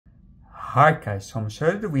Alright guys, so I'm going to show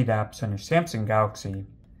you to delete apps on your Samsung Galaxy,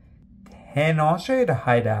 and I'll show you to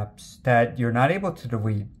hide apps that you're not able to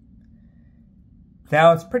delete.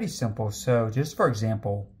 Now it's pretty simple, so just for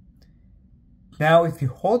example, now if you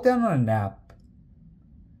hold down on an app,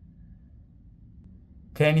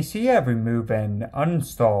 then you see you have remove and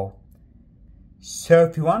uninstall. So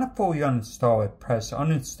if you want to fully uninstall it, press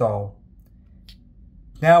uninstall.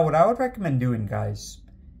 Now what I would recommend doing guys,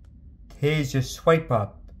 is just swipe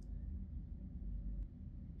up.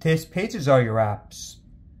 This page is all your apps.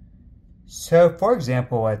 So for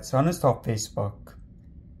example, let's uninstall Facebook.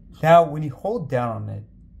 Now when you hold down on it,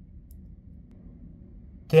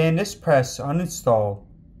 then just press uninstall.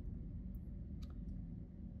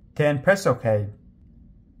 Then press OK.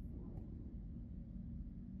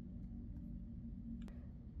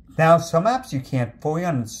 Now some apps you can't fully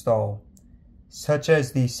uninstall, such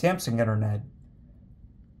as the Samsung Internet.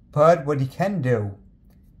 But what you can do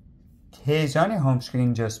is on your home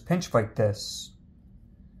screen just pinch like this.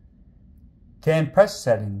 Then press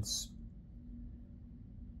settings.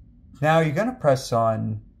 Now you're going to press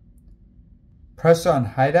on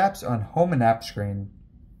hide apps on home and app screen.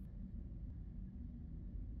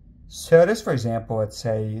 So this for example, let's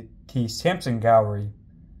say the Samsung Gallery.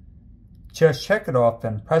 Just check it off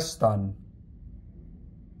and press done.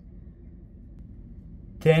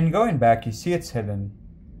 Then going back, you see it's hidden.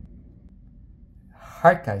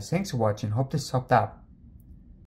 Alright guys, thanks for watching. Hope this helped out.